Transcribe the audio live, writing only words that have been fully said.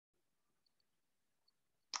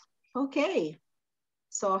Okay,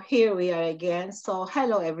 so here we are again. So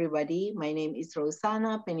hello everybody. My name is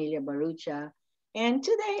Rosana Penilla Barucha, and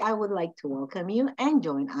today I would like to welcome you and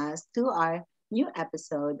join us to our new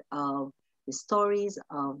episode of the stories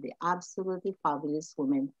of the absolutely fabulous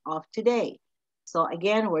women of today. So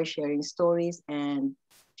again, we're sharing stories, and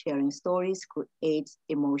sharing stories creates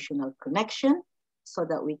emotional connection so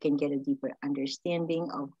that we can get a deeper understanding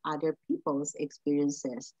of other people's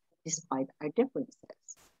experiences despite our differences.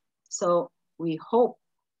 So we hope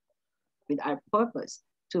with our purpose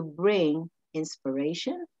to bring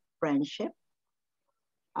inspiration, friendship,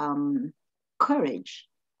 um, courage.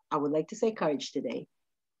 I would like to say courage today,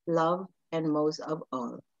 love, and most of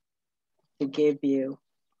all, to give you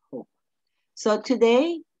hope. So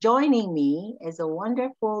today, joining me is a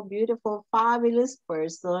wonderful, beautiful, fabulous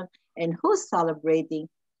person and who's celebrating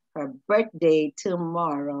her birthday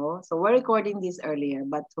tomorrow. So we're recording this earlier,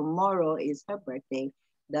 but tomorrow is her birthday,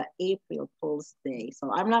 the April Fool's Day.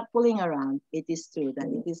 So I'm not fooling around. It is true that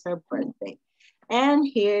it is her birthday. And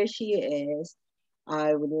here she is.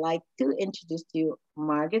 I would like to introduce to you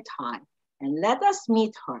Margaret High. And let us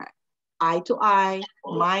meet her eye to eye,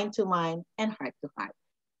 mind to mind, and heart to heart.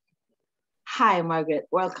 Hi, Margaret.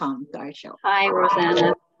 Welcome to our show. Hi,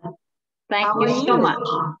 Rosanna. Thank How are you so you? much.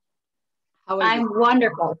 How are you? I'm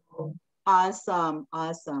wonderful. Awesome,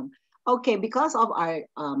 awesome. Okay, because of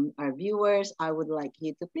our viewers, I would like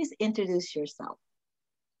you to please introduce yourself.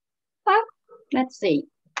 Well, let's see.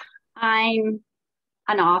 I'm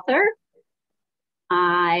an author.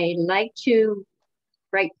 I like to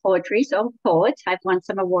write poetry, so I'm a poet. I've won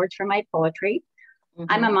some awards for my poetry.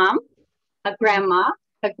 I'm a Mm-hmm. mom, a grandma,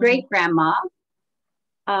 a Mm-hmm. great grandma.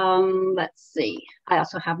 Let's see. I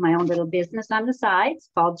also have my own little business on the side. It's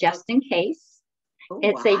called Just in Case. Oh,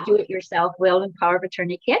 It's a wow. do-it-yourself will and power of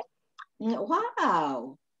attorney kit.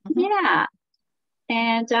 Wow. Mm-hmm. Yeah.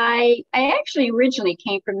 And I actually originally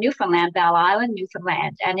came from Newfoundland, Belle Island,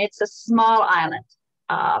 Newfoundland, and it's a small island.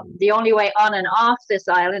 The only way on and off this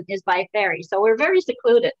island is by ferry. So we're very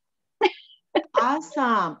secluded.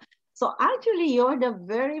 Awesome. So actually, you're the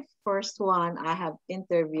very first one I have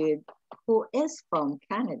interviewed who is from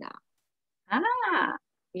Canada. Ah,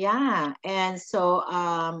 Yeah, and so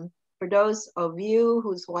for those of you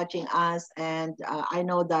who's watching us, and I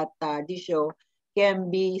know that this show can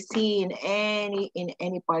be seen in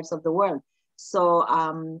any parts of the world. So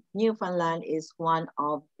Newfoundland is one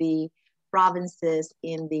of the provinces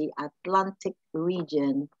in the Atlantic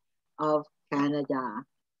region of Canada.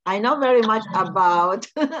 I know very much about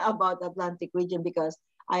about Atlantic region because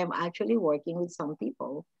I am actually working with some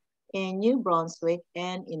people in New Brunswick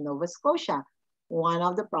and in Nova Scotia, one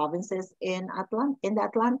of the provinces in the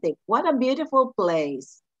Atlantic. What a beautiful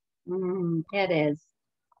place. it is.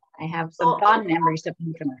 I have some So, fond memories of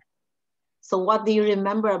Newfoundland. so what do you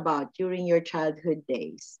remember about during your childhood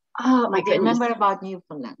days? Oh my What do you goodness. remember about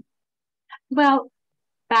Newfoundland? Well,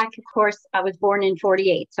 back, of course, I was born in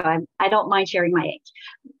 48, so I don't mind sharing my age.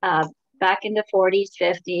 Uh, Back in the 40s,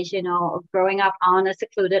 50s, growing up on a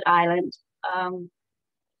secluded island, um,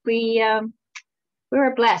 we um, we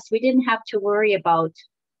were blessed. We didn't have to worry about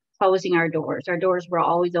closing our doors. Our doors were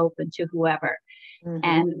always open to whoever, Mm-hmm.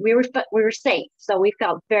 and we were safe. So we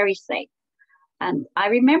felt very safe. And I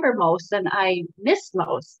remember most, and I miss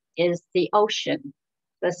most, is the ocean,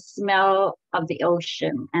 the smell of the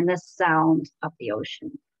ocean, and the sound of the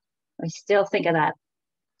ocean. I still think of that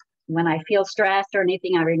when I feel stressed or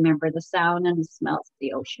anything. I remember the sound and the smells of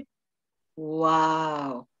the ocean.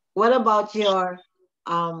 Wow. What about your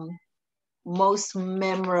um, most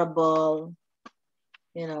memorable,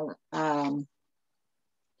 you know,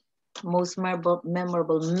 most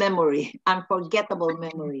memorable memory, unforgettable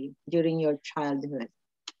memory during your childhood?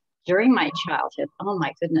 During my childhood, oh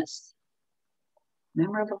my goodness,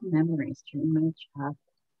 memorable memories during my childhood.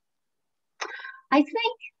 I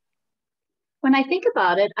think when I think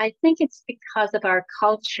about it, I think it's because of our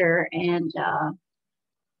culture and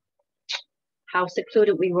how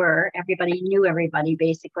secluded we were. Everybody knew everybody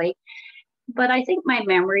basically. But I think my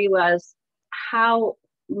memory was how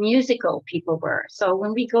musical people were. So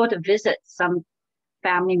when we go to visit some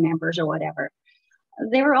family members or whatever,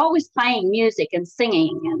 they were always playing music and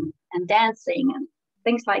singing and dancing and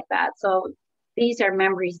things like that. So these are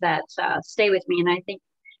memories that stay with me. And I think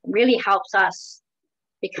it really helps us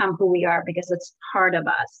become who we are because it's part of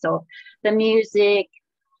us. So the music,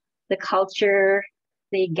 the culture,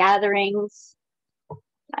 the gatherings,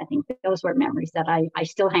 I think those were memories that I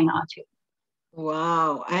still hang on to.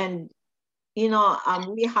 Wow. And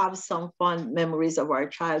we have some fond memories of our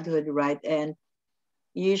childhood, right? And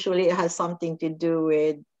usually it has something to do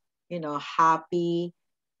with, happy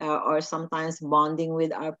or sometimes bonding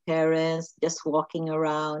with our parents, just walking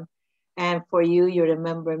around. And for you, you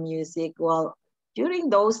remember music. Well, during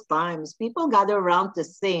those times, people gather around to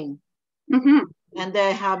sing, Mm-hmm. and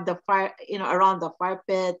they have the fire, around the fire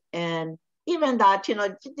pit, and even that,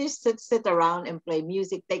 just sit around and play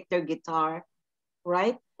music, take their guitar,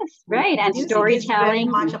 right? That's right. And Music is very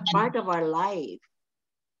storytelling. much a part of our life.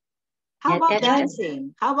 How It, about it is.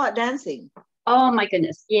 dancing? How about dancing? Oh my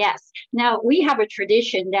goodness. Yes. Now we have a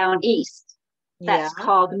tradition down east Yeah, that's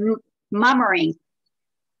called mummering.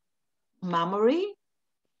 memory.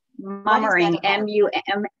 What is that Mummering.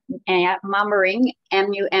 about? Mummering. Mummering.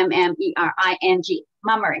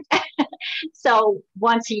 Mummering. So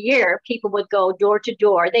once a year, people would go door to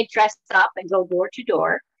door. They dress up and go door to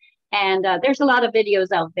door. And there's a lot of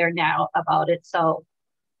videos out there now about it. So,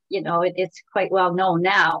 it's quite well known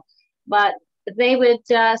now. But they would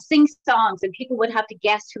sing songs and people would have to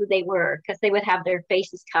guess who they were because they would have their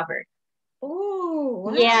faces covered. Oh,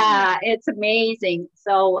 wow. Yeah, it's amazing.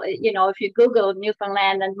 So, if you Google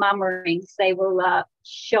Newfoundland and mummerings, they will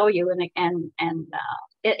show you,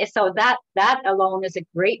 so that alone is a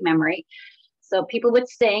great memory. So people would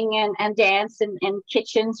sing and dance in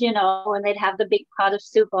kitchens, and they'd have the big pot of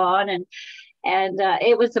soup on, and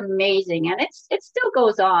it was amazing. And it still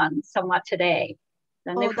goes on somewhat today.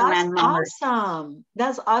 The Oh, that's Newfoundland mummers. awesome.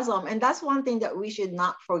 That's awesome. And that's one thing that we should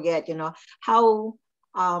not forget, how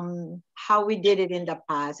we did it in the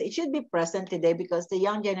past. It should be present today because the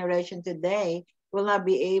young generation today will not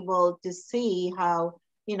be able to see how,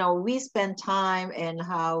 we spend time and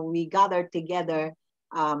how we gather together.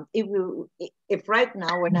 If right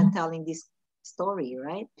now we're not telling this story,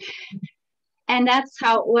 right? And that's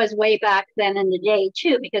how it was way back then in the day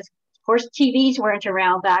too, because of course TVs weren't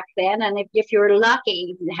around back then, and if you were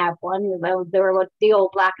lucky to have one, there were the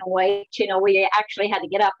old black and white, where you actually had to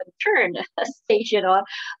get up and turn a station on.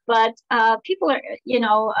 But people are,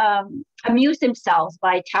 amuse themselves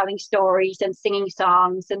by telling stories and singing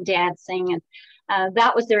songs and dancing, and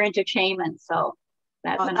that was their entertainment. So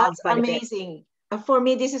that Oh, went on that's quite a bit. amazing. For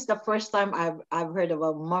me, this is the first time I've heard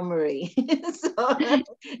about mummery. So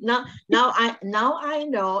now I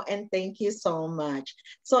know, and thank you so much.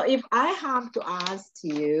 So if I have to ask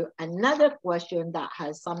you another question that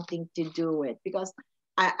has something to do with, because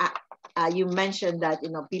you mentioned that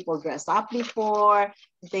people dress up before,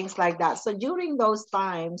 things like that. So during those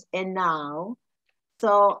times and now,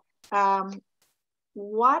 so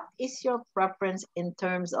what is your preference in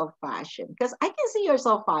terms of fashion? Because I can see you're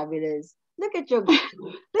so fabulous. Look at your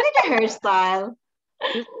hairstyle.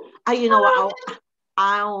 You know what?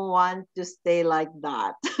 I want to stay like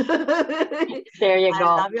that. There you I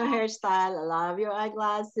go. love your hairstyle. I love your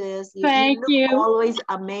eyeglasses. You Thank look you. always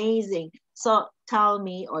amazing. So tell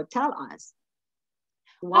me or tell us,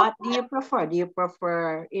 Oh, what do you prefer? Do you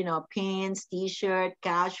prefer, pants, t-shirt,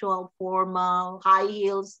 casual, formal, high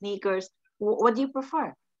heels, sneakers? What do you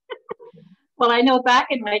prefer? well, I know back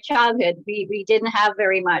in my childhood, we didn't have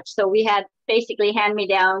very much. So we had basically hand me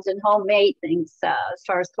downs and homemade things as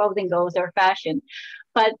far as clothing goes or fashion.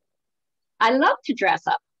 But I love to dress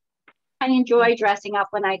up. I enjoy dressing up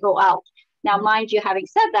when I go out. Now, Mhm. mind you, having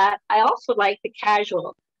said that, I also like the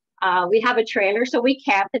casual. We have a trailer, so we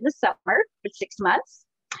camp in the summer for 6 months.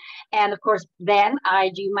 And of course, then I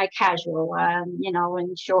do my casual,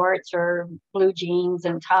 in shorts or blue jeans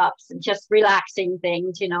and tops and just relaxing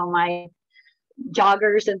things, my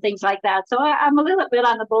joggers and things like that. So I'm a little bit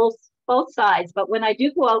on the both sides. But when I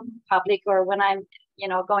do go out in public or when I'm,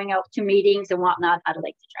 going out to meetings and whatnot, I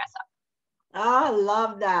like to dress up. Oh, I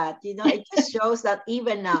love that. It just shows that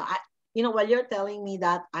even now, while you're telling me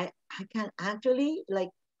that, I can actually like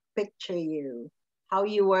picture you, how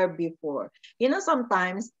you were before.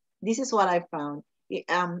 Sometimes this is what I found,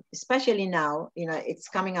 especially now, it's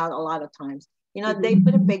coming out a lot of times. They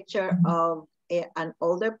put a Mm-hmm. picture of an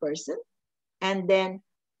older person and then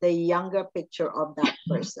the younger picture of that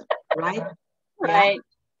person, right? Yeah, Right.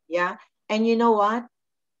 yeah. And you know what?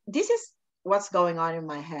 This is what's going on in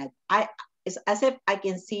my head. It's as if I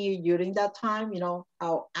can see you during that time,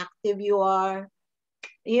 how active you are.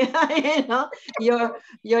 Yeah,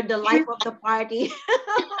 you're the life of the party.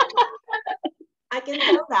 I can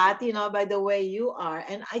tell that, by the way you are.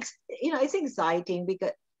 And it's exciting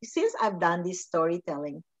because since I've done this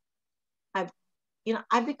storytelling, I've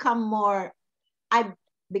I've become more I've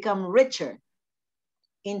become richer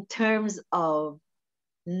in terms of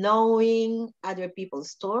knowing other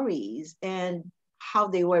people's stories and how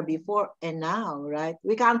they were before and now, right?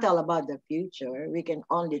 We can't tell about the future. We can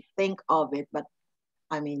only think of it, but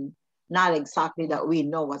I mean, not exactly that we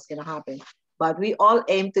know what's going to happen. But we all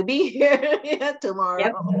aim to be here Yep.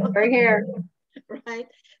 tomorrow. We're here. right?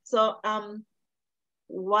 So,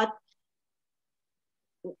 what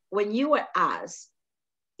when you were asked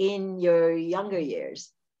in your younger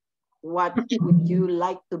years, what would you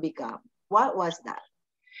like to become? What was that?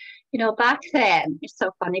 Back then, it's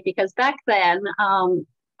so funny because back then,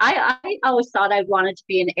 I always thought I wanted to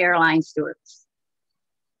be an airline stewardess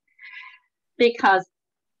because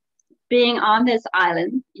being on this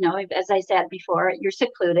island, as I said before, you're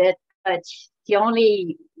secluded, but the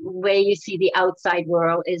only way you see the outside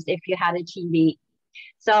world is if you had a TV.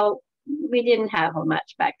 So we didn't have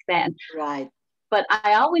much back then. Right. But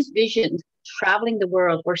I always visioned traveling the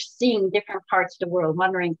world or seeing different parts of the world,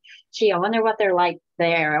 wondering, gee, I wonder what they're like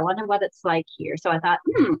there. I wonder what it's like here. So I thought,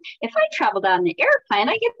 if I traveled on the airplane,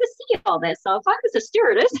 I get to see all this. So if I was a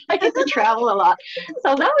stewardess, I get to travel a lot.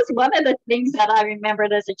 So that was one of the things that I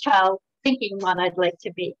remembered as a child thinking what I'd like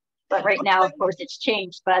to be. But right now, of course, it's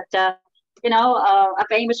changed. But, a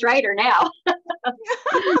famous writer now.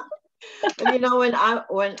 When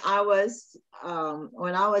I was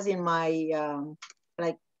in my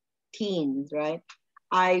like teens, right?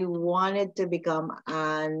 I wanted to become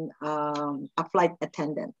a flight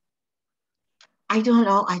attendant. I don't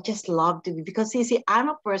know. I just love to be because you see, I'm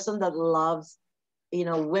a person that loves,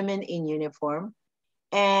 women in uniform,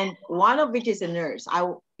 and one of which is a nurse.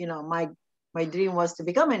 My dream was to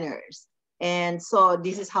become a nurse, and so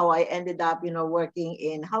this is how I ended up, working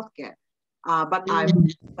in healthcare. But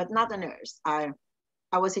not a nurse. I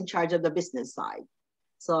was in charge of the business side.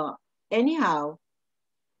 So anyhow,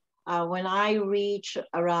 when I reached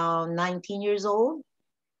around 19 years old,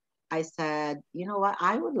 I said, you know what,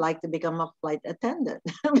 I would like to become a flight attendant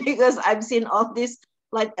because I've seen all these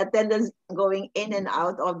flight attendants going in and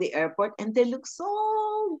out of the airport and they look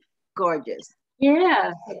so gorgeous.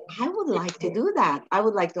 Yeah. I would like to do that. I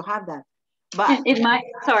would like to have that. But in my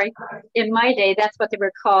day, that's what they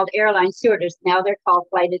were called, airline stewardess. Now they're called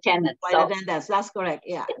flight attendants. Flight attendants, that's correct.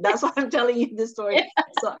 Yeah, that's why I'm telling you the story.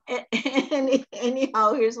 So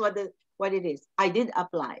anyhow, here's what it is. I did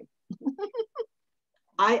apply.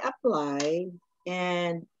 I applied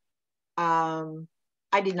and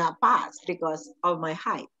I did not pass because of my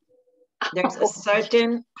height. There's a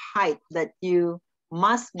certain height that you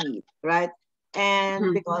must meet, right?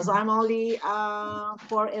 And because I'm only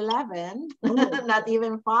 4'11", not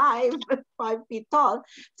even 5 feet tall,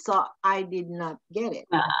 so I did not get it.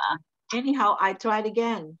 Anyhow, I tried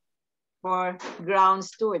again for ground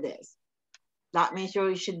stewardess. That means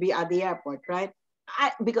you should be at the airport, right?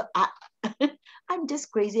 I'm just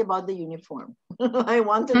crazy about the uniform. I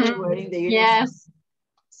want to be wearing the uniform. Yes.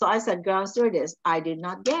 So I said ground stewardess. I did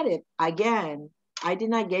not get it again. I did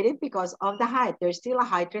not get it because of the height. There's still a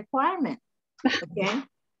height requirement. Okay.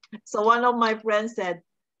 So one of my friends said,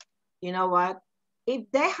 you know what? If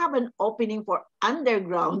they have an opening for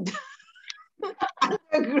underground,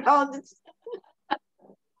 underground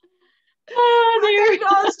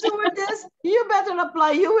stewardess, you better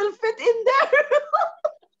apply. You will fit in there.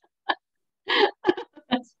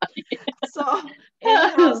 So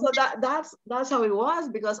anyhow, so that's how it was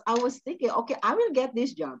because I was thinking, okay, I will get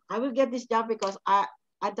this job. I will get this job because at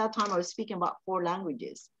that time I was speaking about 4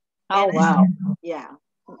 languages. Oh, wow. Yeah,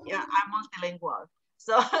 I'm multilingual.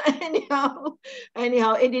 So anyhow,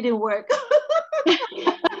 it didn't work.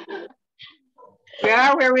 We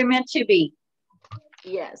are where we're meant to be.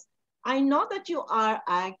 Yes, I know that you are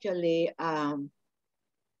actually,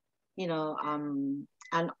 you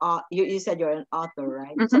said you're an author,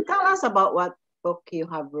 right? So tell us about what book you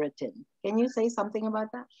have written. Can you say something about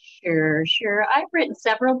that? Sure. I've written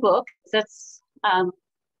several books. That's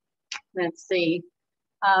let's see.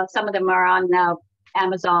 Some of them are on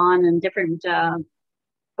Amazon and different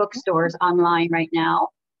bookstores online right now.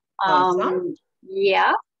 Awesome.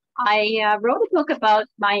 Yeah. I wrote a book about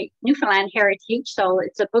my Newfoundland heritage. So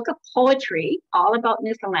it's a book of poetry all about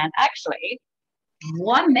Newfoundland. Actually,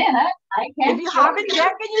 1 minute. I can. If you have it there,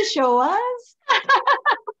 can you show us?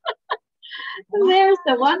 There's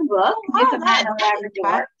the one book, Newfoundland and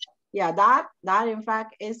Labrador. Yeah, that in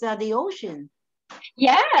fact is the ocean.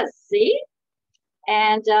 Yes, see?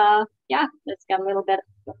 And it's got a little bit.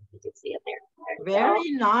 You can see it there.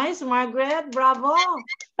 Very nice, Margaret. Bravo.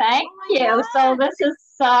 Thank you. God. So this is,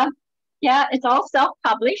 it's all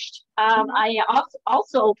self-published. I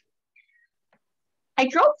also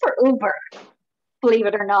drove for Uber, believe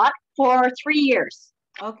it or not, for 3 years.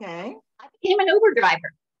 Okay. I became an Uber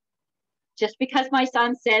driver. Just because my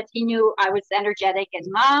son said he knew I was energetic and,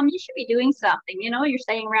 Mom, you should be doing something. You're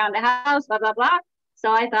staying around the house, blah, blah, blah.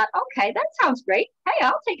 So I thought, okay, that sounds great. Hey,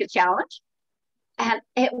 I'll take a challenge. And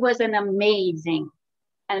it was an amazing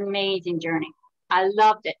journey. I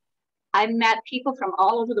loved it. I met people from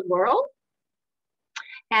all over the world.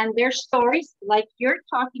 And their stories, like you're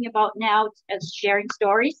talking about now, as sharing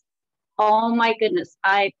stories. Oh my goodness,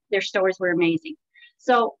 I their stories were amazing.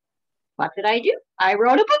 So what did I do? I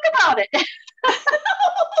wrote a book about it.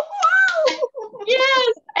 Wow!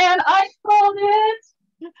 Yes, and I called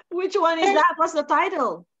it Which one is that? What's the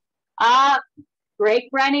title? uh, Great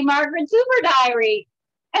Granny Margaret Super Diary.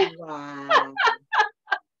 Wow.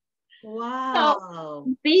 So Wow.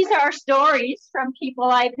 these are stories from people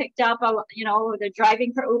I picked up. They're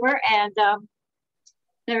driving for Uber, and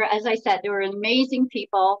they're, as I said, they were amazing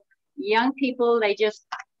people, young people. They just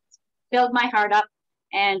filled my heart up,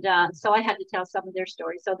 and so I had to tell some of their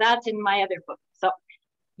stories. So that's in my other book. So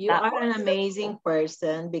You that are one. an amazing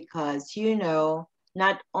person because you know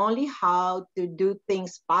not only how to do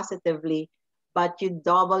things positively, but you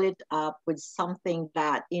double it up with something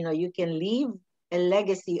that you know you can leave a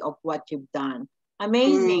legacy of what you've done.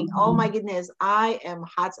 Amazing. Oh my Mm, goodness. I am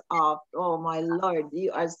hats off. Oh my Lord.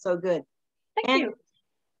 You are so good. thank And you.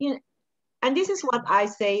 you know, and this is what I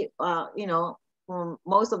say,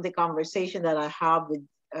 most of the conversation that I have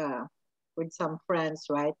with some friends,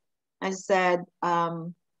 right? I said,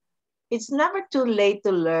 it's never too late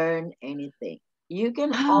to learn anything. You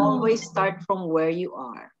can Oh, always start from where you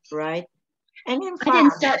are, right? And in I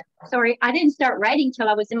didn't fact, start. Sorry, I didn't start writing till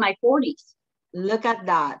I was in my 40s. look at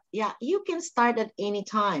that. Yeah, you can start at any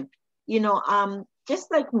time. You know,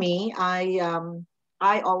 just like me, I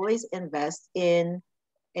always invest in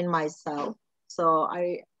myself. So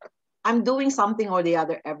I'm doing something or the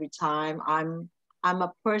other every time. I'm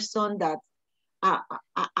a person that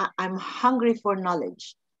I'm hungry for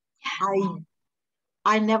knowledge. I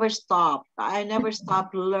I never stop. I never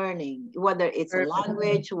stop learning, whether it's a Perfect.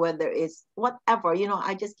 language, whether it's whatever. You know,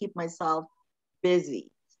 I just keep myself busy,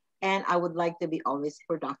 and I would like to be always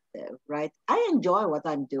productive, right? I enjoy what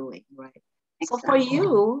I'm doing, right? So Exactly.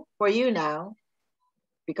 for you now,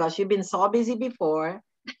 because you've been so busy before,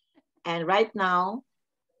 and right now,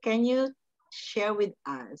 can you share with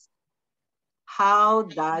us how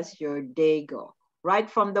does your day go? Right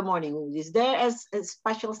from the morning. Is there a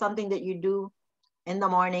special something that you do in the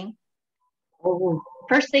morning? Oh,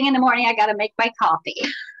 first thing in the morning, I got to make my coffee.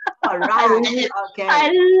 All I right.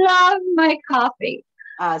 I Okay. love my coffee.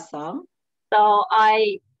 Awesome. So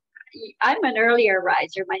I'm an earlier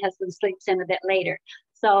riser. My husband sleeps in a bit later.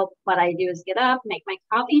 So what I do is get up, make my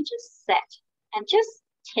coffee, and just sit and just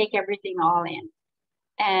take everything all in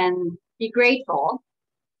and be grateful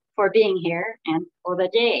for being here and for the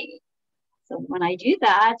day. So when I do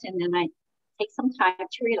that, and then I take some time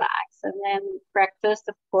to relax, and then breakfast,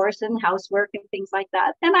 of course, and housework and things like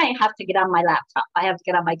that. Then I have to get on my laptop. I have to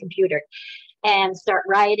get on my computer and start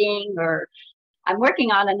writing. Or I'm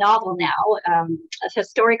working on a novel now, a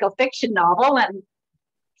historical fiction novel, and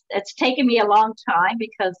it's taken me a long time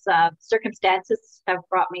because circumstances have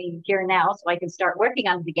brought me here now, so I can start working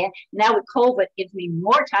on it again. Now with COVID, it gives me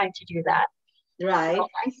more time to do that. So Right.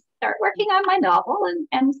 I start working on my novel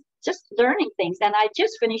and just learning things. And I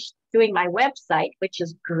just finished doing my website, which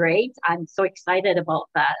is great. I'm so excited about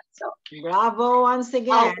that. So Bravo once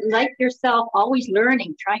I'll, again. like yourself, always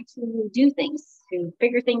learning, trying to do things, to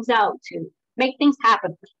figure things out, to make things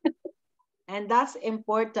happen. And that's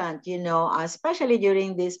important, you know, especially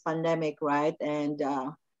during this pandemic, right? And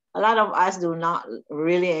a lot of us do not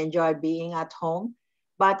really enjoy being at home,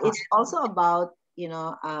 but it's also about,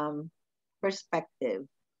 perspective.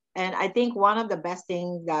 And I think one of the best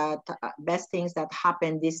things that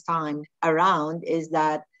happened this time around is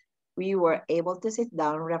that we were able to sit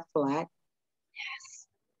down, reflect,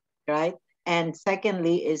 right? And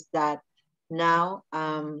secondly, is that now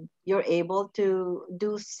you're able to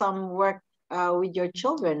do some work with your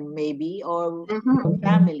children, maybe, or your Mm-hmm.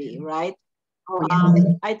 family, right? Oh, yes.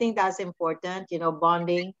 I think that's important, you know,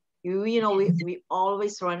 bonding. We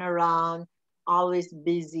always run around, always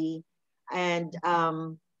busy. And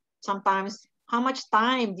sometimes, how much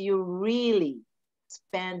time do you really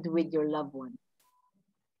spend with your loved one,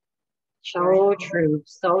 right? So true.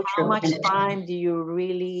 So How true. much time do you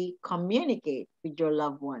really communicate with your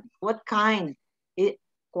loved one? What kind? It,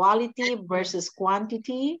 quality versus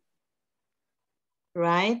quantity,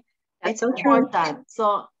 right? That's It's so true. important.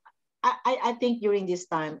 So I think during this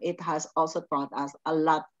time, it has also taught us a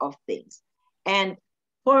lot of things. And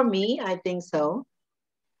for me, I think so.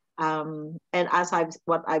 And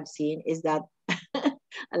what I've seen is that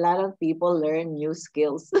a lot of people learn new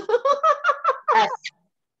skills, Yes.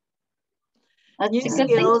 That's new a good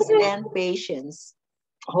thing to skills do. and patience.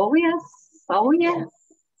 Oh, yes. Oh, Yeah, yes.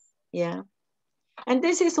 yeah. And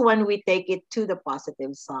this is when we take it to the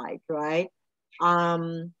positive side, right?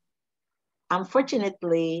 Um,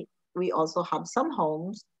 Unfortunately, we also have some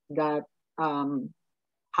homes that um,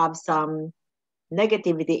 have some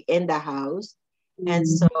negativity in the house. And Mm.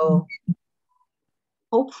 so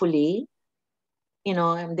hopefully,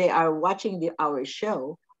 they are watching our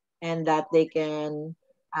show, and that they can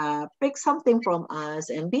pick something from us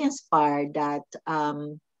and be inspired that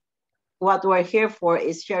what we're here for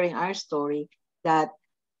is sharing our story, that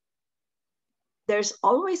there's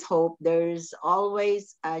always hope, there's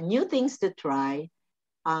always new things to try.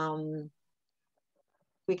 um,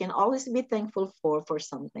 we can always be thankful for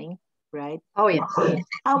something, right? Oh, yes.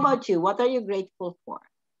 How about you? What are you grateful for?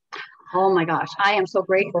 Oh my gosh. I am so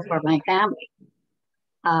grateful for my family.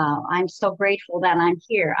 I'm so grateful that I'm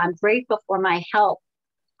here. I'm grateful for my health.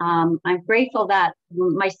 I'm grateful that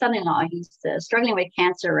my son-in-law, he's struggling with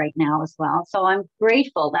cancer right now as well. So I'm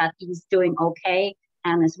grateful that he's doing okay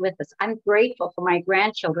and is with us. I'm grateful for my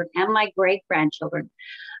grandchildren and my great-grandchildren.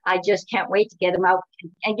 I just can't wait to get them out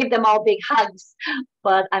and give them all big hugs.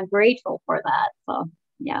 But I'm grateful for that. So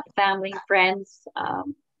yeah, family, friends,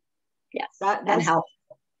 yes, that and that's health.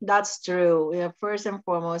 that's true. Yeah, first and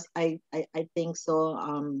foremost, I think so.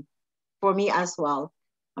 For me as well,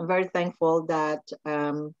 I'm very thankful that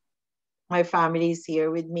my family is here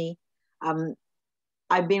with me. um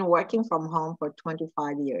I've been working from home for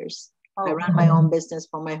 25 years. I Oh, run my own business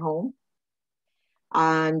from my home.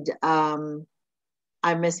 And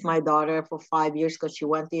I missed my daughter for 5 years because she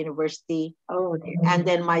went to university. oh dear. And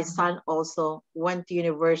then my son also went to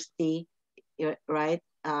university, right?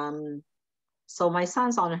 So my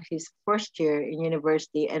son's on his first year in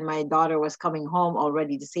university, and my daughter was coming home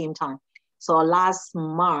already the same time. So last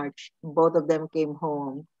March, both of them came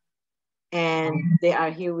home, and they are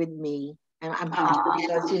here with me. And I'm happy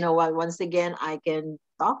because, you know what, once again, I can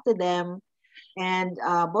talk to them. And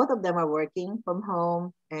both of them are working from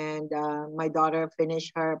home. And my daughter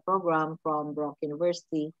finished her program from Brock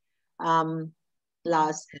University um,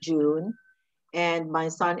 last June. And my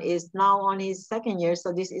son is now on his second year.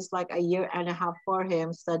 So this is like a year and a half for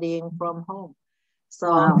him studying from home. So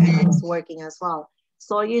Wow. and he's working as well.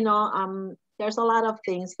 So there's a lot of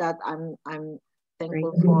things that I'm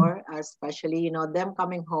thankful Great. for, especially them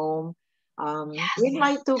coming home. With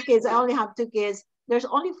my two kids, I only have two kids. There's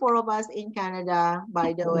only four of us in Canada,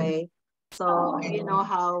 by the way. So you know Oh,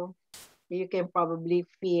 how you can probably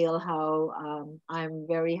feel how I'm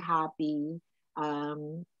very happy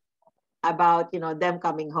um, about them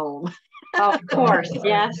coming home. of course.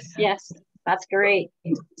 Yes, yes. That's great.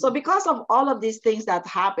 So because of all of these things that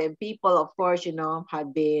happen, people, of course,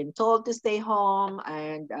 had been told to stay home,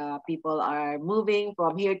 and people are moving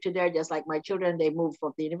from here to there. Just like my children, they moved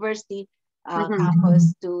from the university Mhm.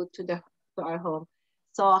 campus to our home.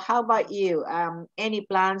 So how about you? Any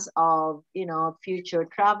plans of future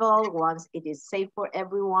travel once it is safe for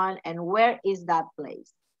everyone, and where is that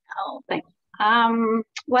place? Oh, thanks.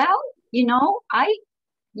 Well, I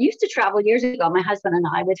used to travel years ago, my husband and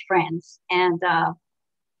I, with friends. And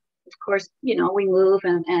of course, we move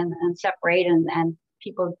and separate, and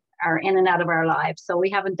people are in and out of our lives. So we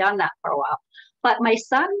haven't done that for a while. But my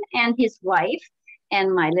son and his wife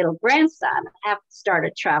and my little grandson have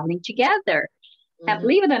started traveling together. And Mhm.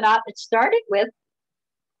 believe it or not, it started with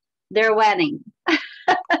their wedding.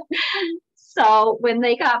 So when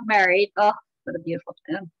they got married, oh, what a beautiful,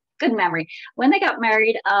 good memory. When they got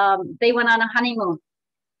married, they went on a honeymoon,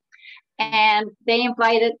 and they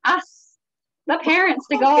invited us, the parents,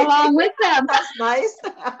 to go Okay, along with them. that's nice.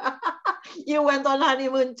 You went on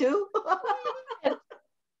honeymoon too?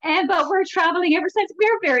 But we're traveling ever since.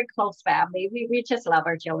 We're a very close family. We just love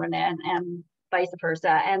our children, and vice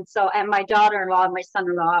versa. And my daughter-in-law and my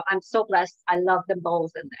son-in-law, I'm so blessed. I love them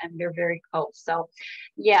both, and we're very close. So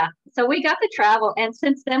yeah, so we got to travel, and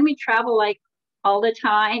since then we travel like all the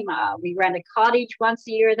time. We rent a cottage once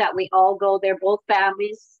a year that we all go there, both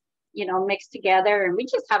families, mixed together, and we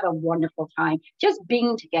just have a wonderful time just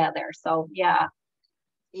being together. So yeah,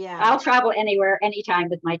 Yeah. I'll travel anywhere, anytime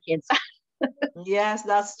with my kids. Yes,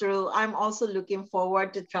 that's true. I'm also looking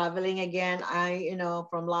forward to traveling again.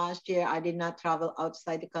 From last year, I did not travel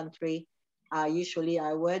outside the country. Usually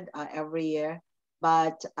I would every year.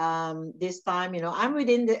 But this time, I'm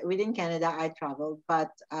within Canada, I traveled.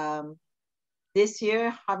 But this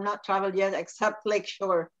year, I've not traveled yet except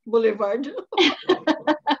Lakeshore Boulevard.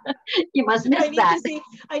 You must I miss need to that. see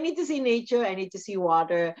I need to see nature. I need to see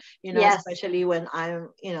water, Yes. especially when I'm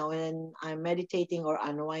meditating or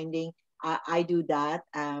unwinding. I do that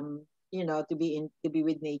to be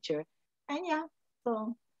with nature. And yeah,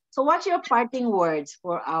 so what's your parting words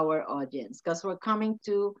for our audience? Because we're coming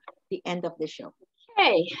to the end of the show.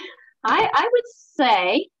 Okay. I would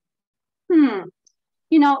say, hmm,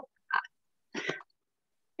 you know,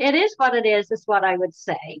 it is what it is what I would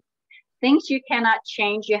say. things you cannot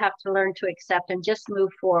change, you have to learn to accept and just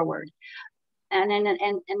move forward. And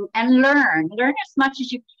learn as much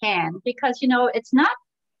as you can, because it's not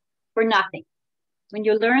for nothing. When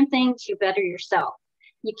you learn things, you better yourself.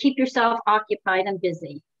 You keep yourself occupied and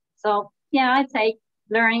busy. So yeah, I'd say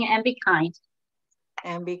learning and be kind.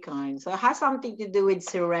 And be kind. So it has something to do with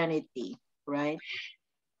serenity, right?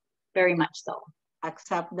 Very much so.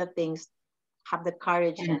 Accept the things, have the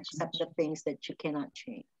courage to accept the things that you cannot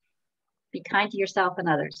change. Be kind to yourself and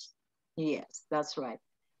others. Yes, that's right.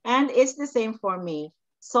 And it's the same for me.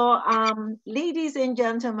 So, ladies and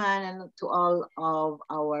gentlemen, and to all of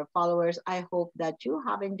our followers, I hope that you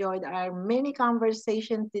have enjoyed our mini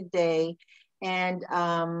conversation today. And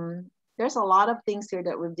there's a lot of things here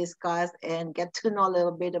that we've discussed and get to know a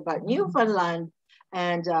little bit about Newfoundland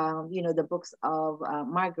and, the books of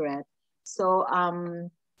Margaret. So,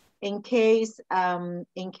 in case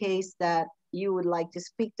that you would like to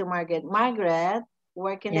speak to Margaret,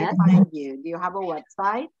 where can they find you? Do you have a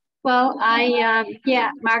website? Well,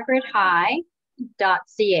 Margaret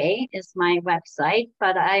High.ca is my website,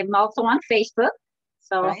 but I'm also on Facebook.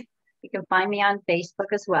 So you can find me on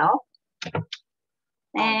Facebook as well.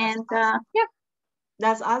 And awesome.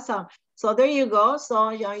 That's awesome. So there you go.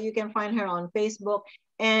 So you can find her on Facebook.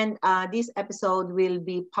 And this episode will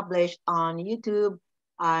be published on YouTube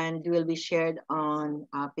and will be shared on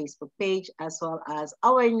our Facebook page as well as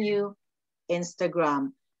our new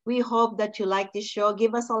Instagram. We hope that you like this show.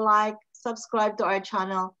 Give us a like, subscribe to our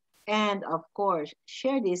channel, and of course,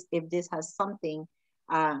 share this if this has something.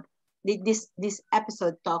 This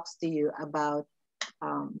episode talks to you about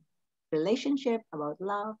relationship, about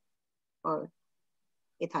love, or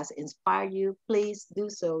it has inspired you. Please do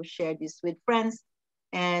so. Share this with friends,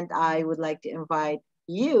 and I would like to invite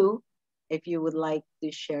you. If you would like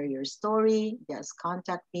to share your story, just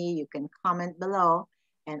contact me. You can comment below,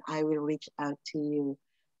 and I will reach out to you.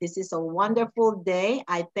 This is a wonderful day.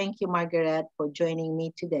 I thank you, Margaret, for joining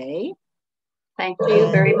me today. Thank you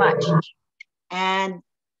very much. And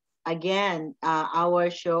again, our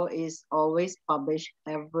show is always published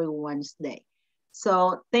every Wednesday.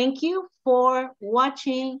 So thank you for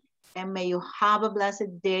watching, and may you have a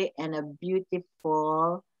blessed day and a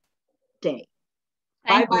beautiful day.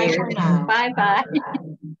 Bye-bye for now. Bye-bye.